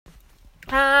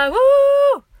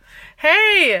Woo!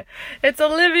 Hey, it's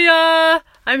Olivia.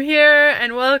 I'm here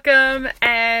and welcome.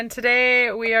 And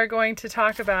today we are going to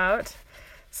talk about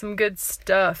some good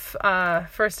stuff.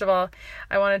 First of all,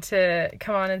 I wanted to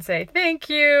come on and say thank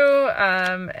you.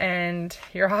 And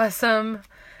you're awesome.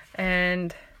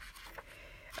 And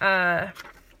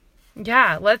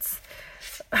let's.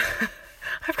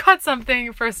 I've got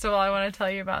something. First of all, I want to tell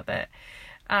you about that.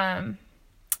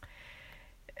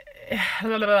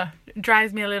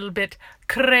 Drives me a little bit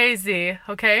crazy,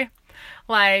 okay?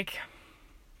 We're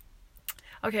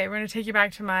going to take you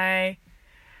back to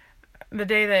the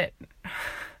day that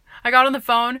I got on the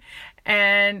phone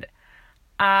and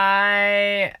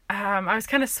I was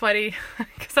kind of sweaty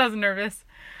because I was nervous.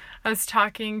 I was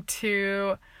talking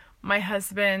to my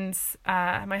husband's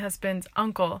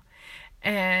uncle,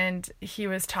 and he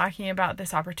was talking about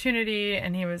this opportunity,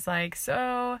 and he was like,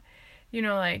 so, you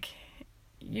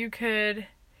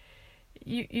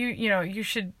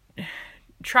should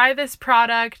try this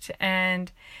product,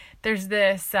 and there's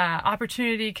this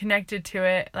opportunity connected to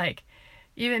it. Like,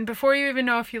 even before you even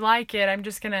know if you like it, I'm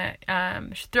just gonna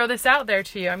throw this out there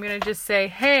to you. I'm gonna just say,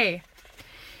 hey,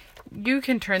 you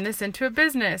can turn this into a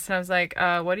business. And I was like,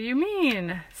 what do you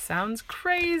mean? Sounds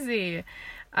crazy.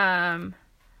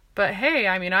 But hey,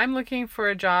 I'm looking for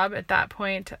a job at that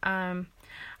point. I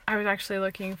was actually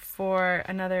looking for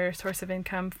another source of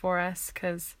income for us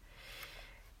because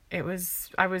I'm a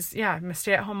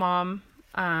stay-at-home mom.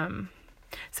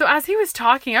 So as he was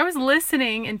talking, I was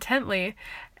listening intently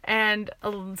and a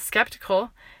little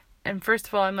skeptical. And first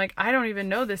of all, I'm like, I don't even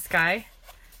know this guy.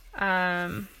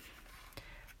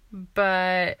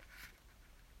 But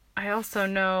I also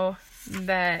know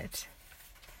that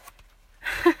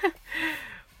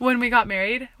when my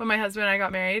husband and I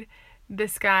got married,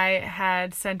 this guy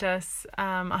had sent us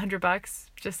 $100,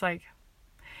 just like,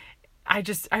 I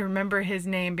remember his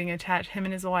name being attached, him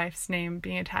and his wife's name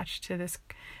being attached to this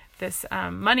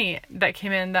money that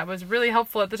came in that was really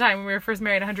helpful at the time when we were first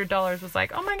married. $100 was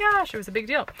like, oh my gosh, it was a big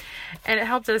deal. And it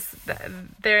helped us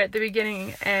there at the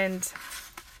beginning. And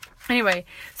anyway,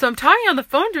 so I'm talking on the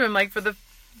phone to him like for the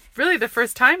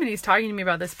first time, and he's talking to me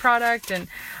about this product, and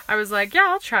I was like, yeah,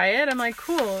 I'll try it. I'm like,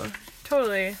 cool,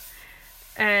 totally.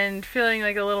 And feeling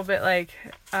like a little bit like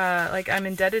I'm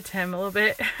indebted to him a little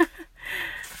bit.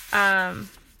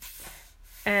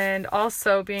 And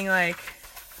also being like,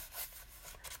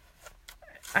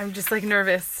 I'm just like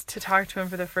nervous to talk to him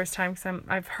for the first time because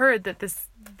I've heard that this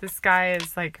guy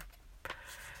is like,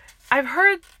 I've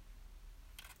heard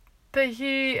that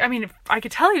I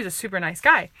could tell he was a super nice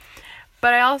guy,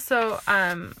 but I also,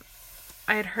 I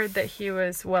had heard that he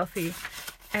was wealthy,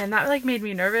 and that like made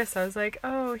me nervous. I was like,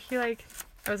 I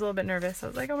was a little bit nervous. I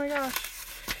was like, oh my gosh,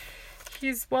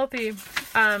 he's wealthy.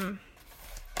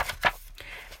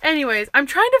 Anyways, I'm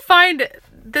trying to find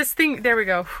this thing. There we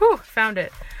go. Whew, found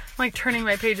it. I'm like turning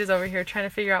my pages over here, trying to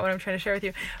figure out what I'm trying to share with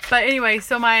you. But anyway,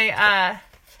 so my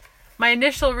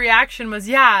initial reaction was,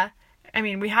 we have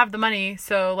the money,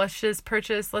 so let's just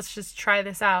try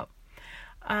this out.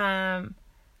 And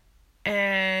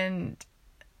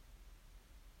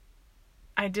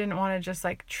I didn't want to just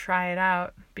like try it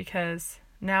out because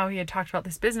now he had talked about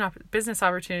this business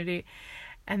opportunity.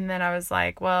 And then I was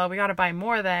like, well, we got to buy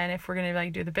more then if we're going to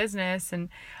like do the business. And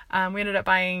we ended up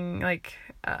buying like,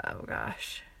 a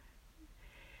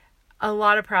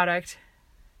lot of product.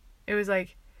 It was a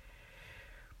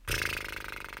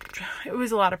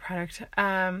lot of product.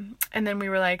 And then we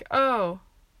were like,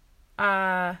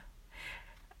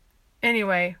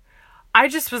 anyway, I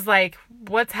just was like,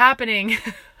 what's happening?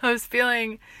 I was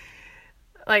feeling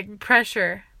like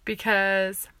pressure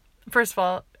because first of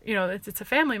all, it's a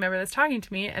family member that's talking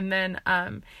to me. And then,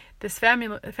 this family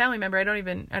member, I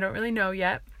don't really know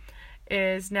yet,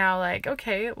 is now like,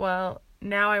 okay, well,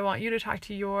 now I want you to talk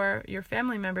to your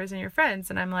family members and your friends.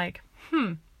 And I'm like,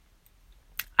 I'm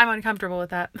uncomfortable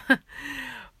with that.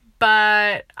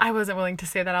 But I wasn't willing to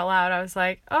say that out loud. I was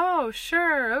like, oh,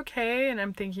 sure. Okay. And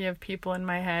I'm thinking of people in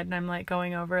my head, and I'm like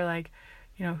going over like,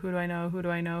 who do I know? Who do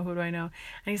I know? Who do I know?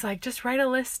 And he's like, just write a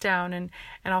list down and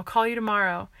I'll call you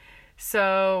tomorrow.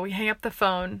 So we hang up the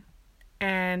phone,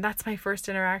 and that's my first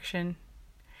interaction.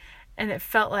 And it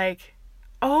felt like,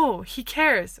 oh, he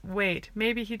cares. Wait,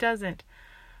 maybe he doesn't.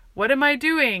 What am I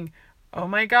doing? Oh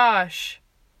my gosh.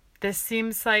 This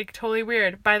seems like totally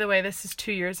weird. By the way, this is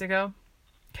 2 years ago.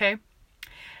 Okay.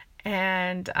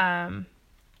 And,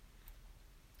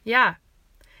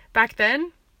 back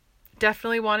then,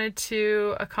 definitely wanted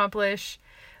to accomplish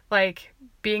like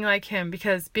being like him,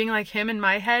 because being like him in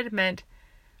my head meant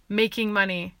making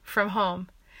money from home.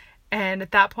 And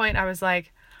at that point I was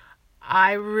like,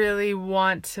 I really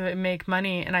want to make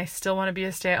money and I still want to be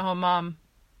a stay-at-home mom.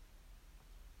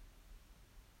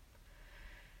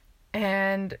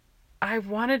 And I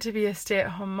wanted to be a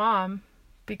stay-at-home mom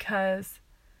because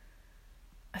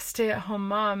a stay-at-home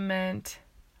mom meant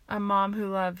a mom who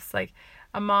loves, like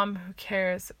a mom who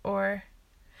cares. Or,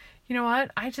 you know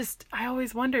what? I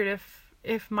always wondered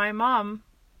if my mom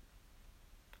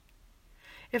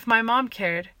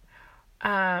cared,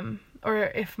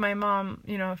 or if my mom,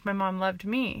 if my mom loved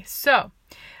me. So,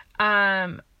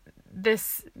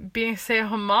 this being a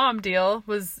stay-at-home mom deal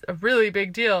was a really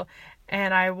big deal.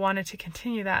 And I wanted to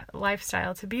continue that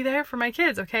lifestyle, to be there for my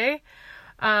kids, okay?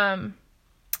 That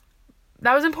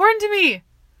was important to me.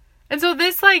 And so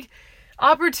this,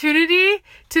 opportunity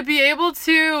to be able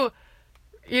to,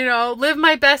 live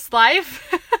my best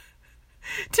life,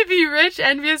 to be rich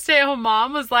and be a stay-at-home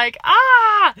mom was like,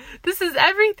 this is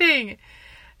everything.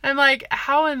 I'm like,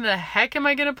 how in the heck am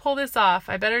I going to pull this off?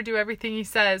 I better do everything he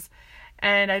says.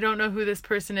 And I don't know who this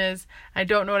person is. I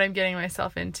don't know what I'm getting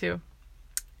myself into.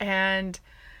 And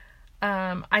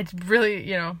I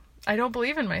really, I don't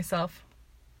believe in myself.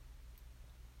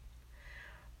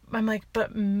 I'm like,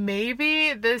 but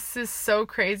maybe this is so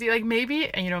crazy. Like maybe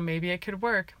it could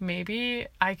work. Maybe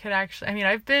I could actually,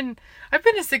 I've been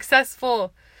a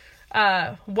successful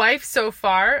wife so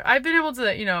far. I've been able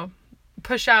to,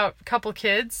 push out a couple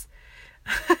kids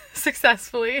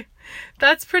successfully.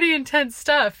 That's pretty intense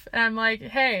stuff. And I'm like,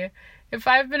 hey, if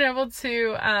I've been able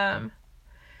to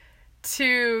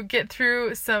get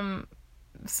through some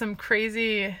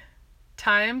crazy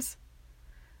times,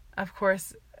 of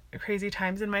course, crazy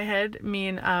times in my head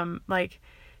mean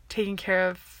taking care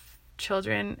of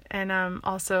children and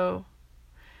also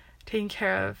taking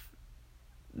care of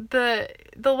the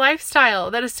lifestyle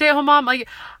that a stay-at-home mom,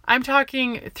 I'm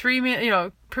talking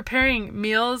preparing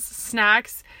meals,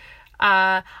 snacks.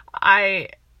 What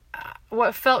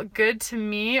felt good to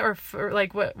me, or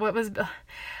what was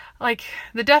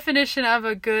the definition of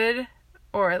a good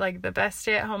or the best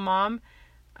stay-at-home mom,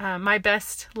 my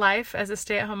best life as a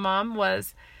stay-at-home mom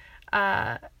was,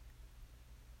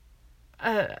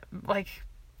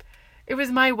 it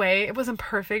was my way. It wasn't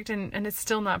perfect, and it's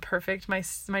still not perfect. My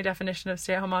definition of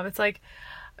stay-at-home mom, it's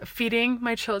feeding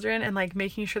my children and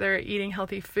making sure they're eating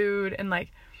healthy food. And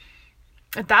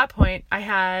at that point, I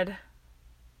had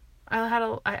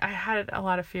a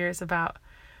lot of fears about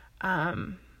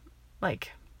my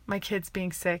kids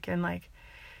being sick and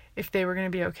if they were going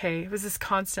to be okay. It was this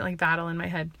constant battle in my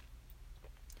head.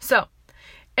 So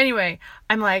anyway,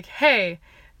 I'm like, hey,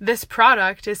 this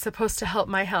product is supposed to help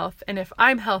my health. And if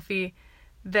I'm healthy,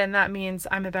 then that means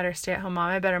I'm a better stay-at-home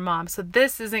mom, a better mom. So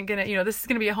this isn't going to, this is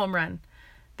going to be a home run.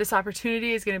 This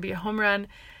opportunity is going to be a home run.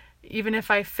 Even if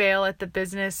I fail at the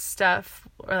business stuff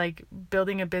or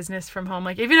building a business from home,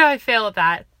 even if I fail at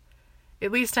that,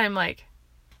 at least I'm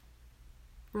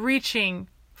reaching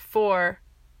for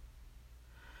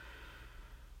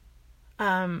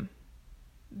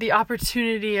the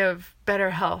opportunity of better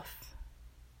health.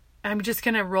 I'm just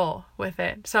going to roll with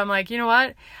it. So I'm like, you know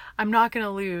what? I'm not going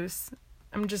to lose.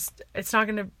 I'm not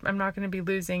going to be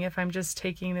losing if I'm just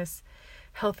taking this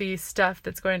healthy stuff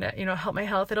that's going to, help my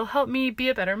health. It'll help me be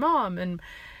a better mom. And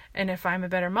if I'm a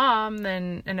better mom,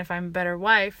 and if I'm a better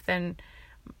wife, then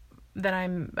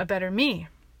I'm a better me.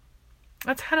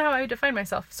 That's kind of how I define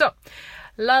myself. So,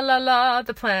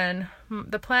 the plan.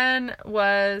 The plan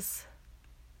was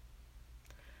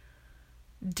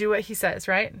do what he says,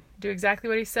 right? Do exactly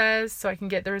what he says so I can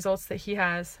get the results that he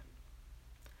has.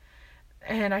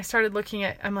 And I started looking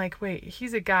at, I'm like, wait,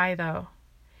 he's a guy though.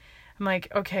 I'm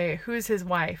like, okay, who's his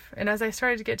wife? And as I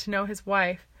started to get to know his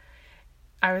wife,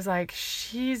 I was like,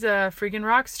 she's a freaking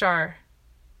rock star.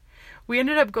 We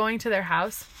ended up going to their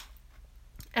house.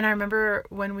 And I remember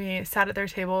when we sat at their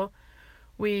table,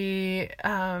 we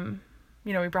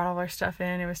brought all our stuff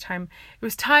in. It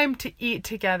was time to eat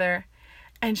together.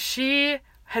 And she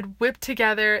had whipped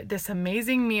together this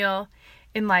amazing meal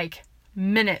in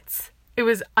minutes. It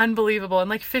was unbelievable.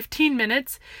 In 15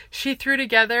 minutes, she threw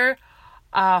together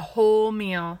a whole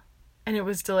meal and it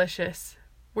was delicious.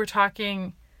 We're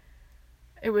talking,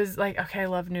 it was okay, I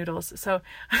love noodles. So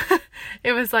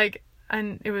it was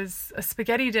it was a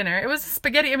spaghetti dinner. It was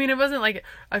spaghetti. It wasn't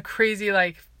a crazy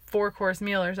 4-course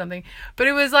meal or something, but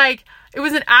it was it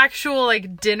was an actual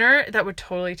dinner that would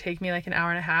totally take me an hour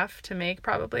and a half to make,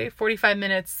 probably 45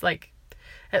 minutes,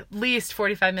 at least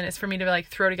 45 minutes for me to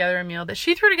throw together a meal that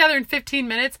she threw together in 15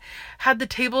 minutes, had the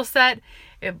table set.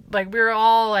 It we were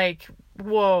all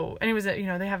whoa. And it was, they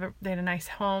had a nice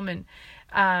home. And,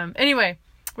 anyway,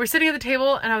 we're sitting at the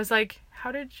table and I was like,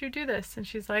 how did you do this? And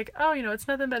she's like, oh, it's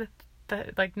nothing but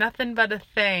like nothing but a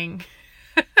thing.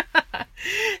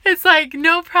 It's like,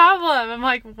 no problem. I'm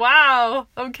like, wow,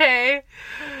 okay.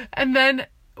 And then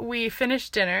we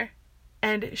finished dinner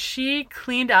and she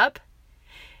cleaned up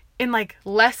in like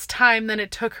less time than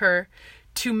it took her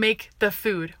to make the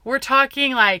food. We're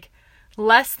talking like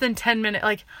less than 10 minutes.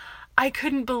 Like, I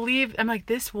couldn't believe, I'm like,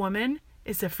 this woman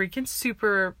is a freaking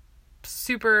super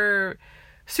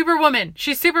woman.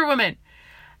 She's superwoman.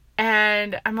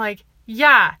 And I'm like,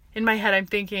 yeah, in my head, I'm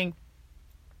thinking,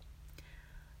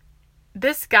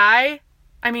 this guy,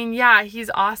 I mean, yeah, he's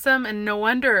awesome and no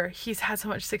wonder he's had so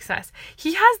much success.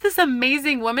 He has this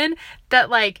amazing woman that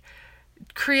like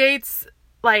creates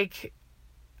like,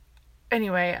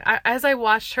 anyway, as I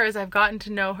watched her, as I've gotten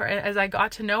to know her, as I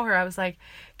got to know her, I was like,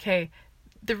 okay,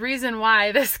 the reason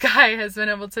why this guy has been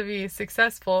able to be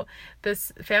successful,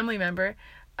 this family member,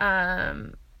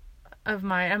 of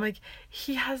mine, I'm like,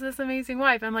 he has this amazing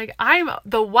wife. I'm like, I'm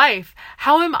the wife.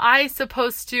 How am I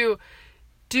supposed to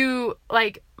do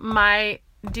like my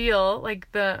deal,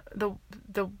 like the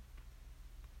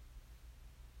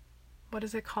what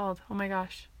is it called? Oh my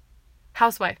gosh.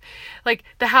 Housewife. Like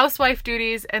the housewife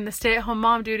duties and the stay-at-home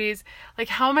mom duties. Like,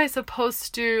 how am I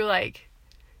supposed to like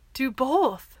do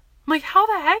both? I'm like, how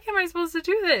the heck am I supposed to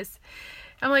do this?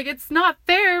 I'm like, it's not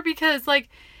fair because like,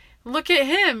 look at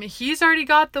him. He's already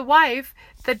got the wife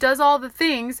that does all the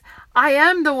things. I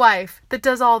am the wife that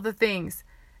does all the things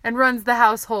and runs the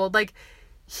household. Like,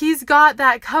 he's got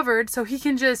that covered so he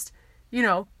can just,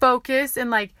 focus and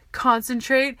like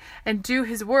concentrate and do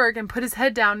his work and put his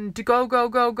head down and to go.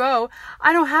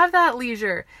 I don't have that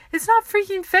leisure. It's not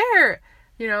freaking fair.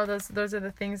 Those are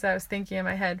the things I was thinking in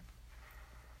my head.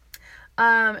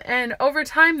 And over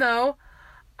time though,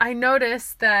 I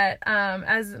noticed that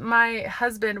as my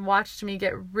husband watched me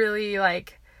get really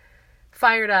like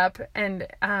fired up and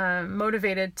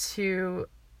motivated to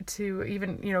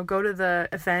even go to the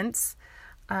events,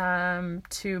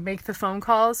 to make the phone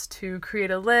calls, to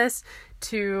create a list,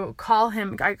 to call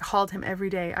him. I called him every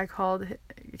day. I called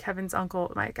Kevin's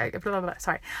uncle, I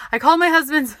called my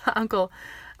husband's uncle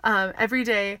every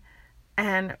day.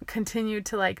 And continued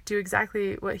to like do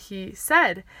exactly what he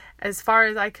said. As far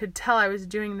as I could tell, I was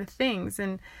doing the things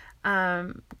and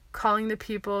calling the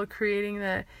people, creating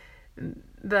the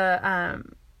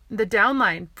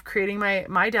downline, creating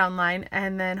my downline,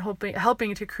 and then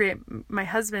helping to create my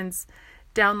husband's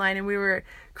downline. And we were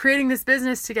creating this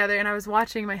business together. And I was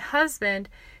watching my husband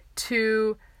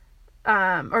to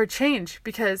change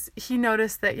because he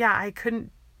noticed that I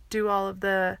couldn't do all of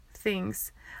the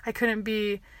things. I couldn't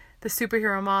be the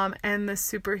superhero mom and the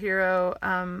superhero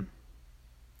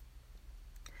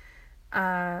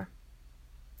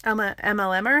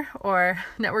MLMer or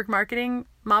network marketing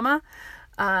mama.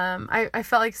 I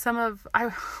felt like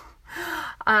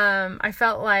I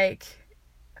felt like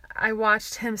I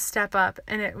watched him step up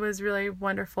and it was really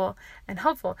wonderful and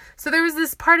helpful. So there was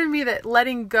this part of me that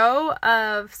letting go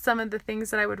of some of the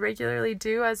things that I would regularly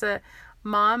do as a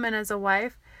mom and as a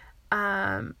wife,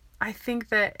 I think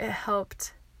that it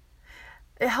helped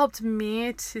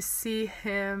me to see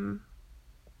him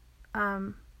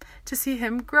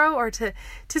grow, or to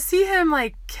see him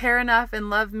like care enough and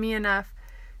love me enough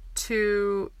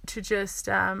to just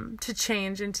to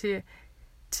change and to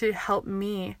help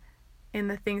me in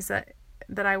the things that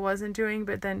I wasn't doing,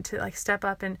 but then to like step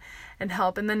up and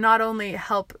help, and then not only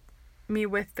help me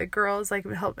with the girls, like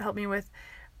help me with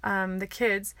the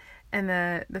kids and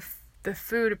the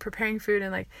food, preparing food,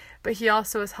 and like, but he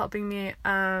also was helping me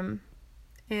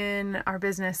in our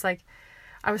business. Like,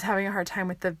 I was having a hard time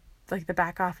with the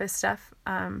back office stuff.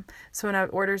 So when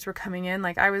orders were coming in,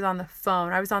 like I was on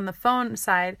the phone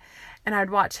side, and I'd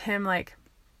watch him, like,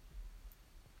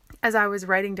 as I was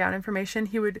writing down information,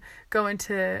 he would go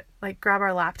into like grab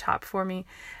our laptop for me.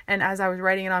 And as I was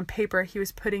writing it on paper, he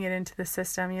was putting it into the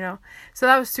system, so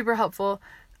that was super helpful.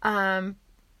 So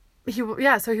he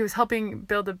was helping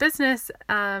build a business,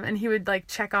 and he would like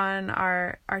check on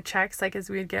our checks, like as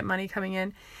we'd get money coming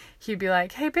in, he'd be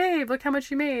like, "Hey babe, look how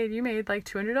much you made like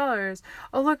 $200.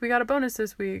 Oh look, we got a bonus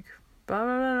this week." Blah,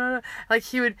 blah, blah, blah. Like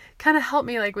he would kind of help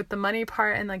me like with the money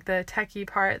part and like the techie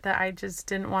part that I just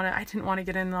didn't want to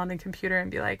get in on the computer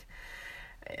and be like,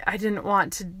 I didn't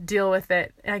want to deal with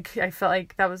it. I felt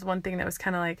like that was one thing that was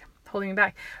kind of like holding me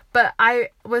back, but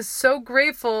I was so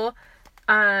grateful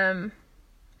for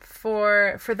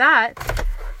that.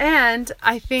 And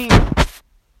I think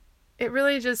it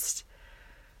really just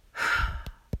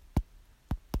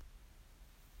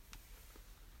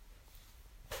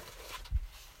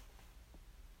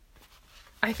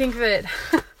I think that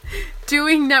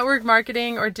doing network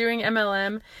marketing or doing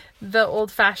MLM, the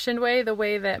old-fashioned way, the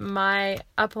way that my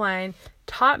upline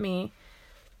taught me,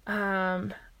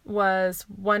 was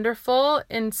wonderful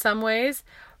in some ways,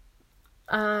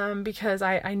 because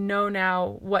I know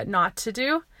now what not to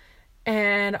do.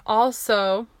 And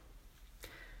also,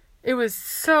 it was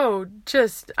so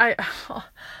just,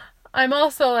 I'm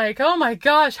also like, oh my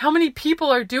gosh, how many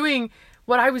people are doing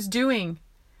what I was doing?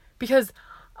 Because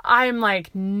I'm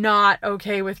like not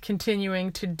okay with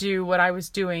continuing to do what I was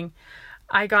doing.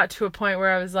 I got to a point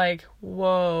where I was like,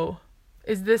 whoa,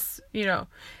 is this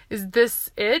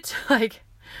it? Like,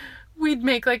 we'd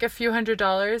make like a few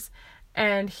 $100s,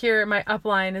 and here my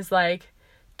upline is like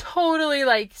totally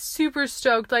like super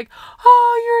stoked, like,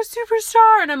 oh, you're a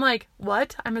superstar. And I'm like,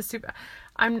 what? I was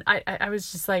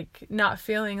just like not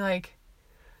feeling like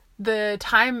the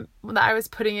time that I was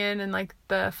putting in and like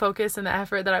the focus and the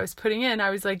effort that I was putting in. I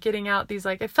was like getting out these,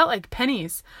 like, it felt like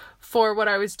pennies for what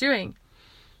I was doing.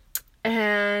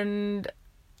 And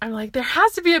I'm like, there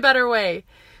has to be a better way.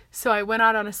 So I went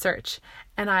out on a search,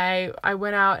 and I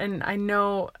went out, and I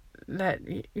know that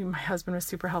my husband was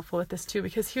super helpful with this too,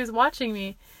 because he was watching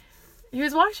me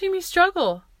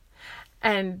struggle.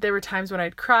 And there were times when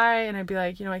I'd cry and I'd be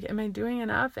like, like, am I doing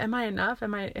enough? Am I enough?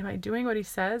 Am I doing what he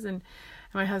says? And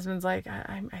my husband's like,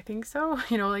 I think so.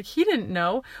 Like, he didn't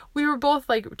know. We were both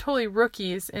like totally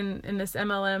rookies in this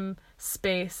MLM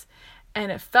space. And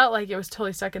it felt like it was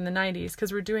totally stuck in the 90s,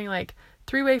 because we're doing like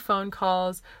 3-way phone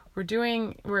calls. We're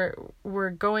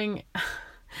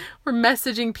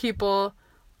messaging people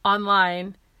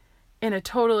online in a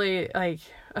totally like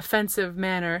offensive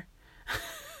manner.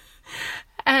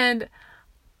 And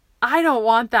I don't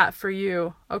want that for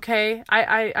you, okay?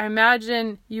 I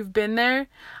imagine you've been there.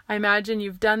 I imagine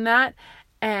you've done that.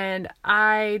 And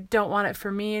I don't want it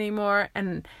for me anymore.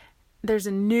 And there's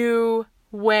a new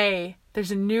way.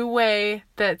 There's a new way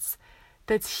that's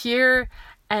here,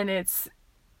 and it's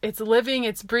living,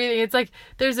 it's breathing. It's like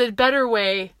there's a better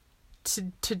way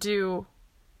to do,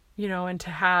 and to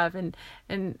have and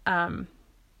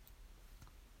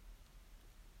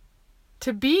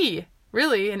to be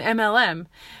really an MLM.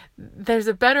 There's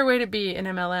a better way to be an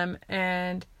MLM,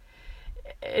 and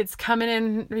it's coming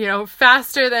in,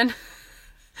 faster than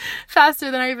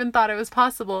I even thought it was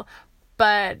possible.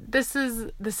 But this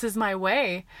is my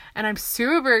way, and I'm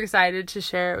super excited to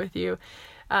share it with you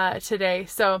today.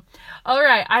 So, all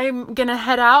right, I'm gonna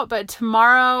head out, but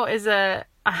tomorrow is a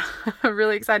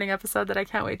really exciting episode that I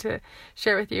can't wait to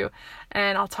share with you,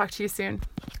 and I'll talk to you soon.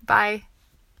 Bye.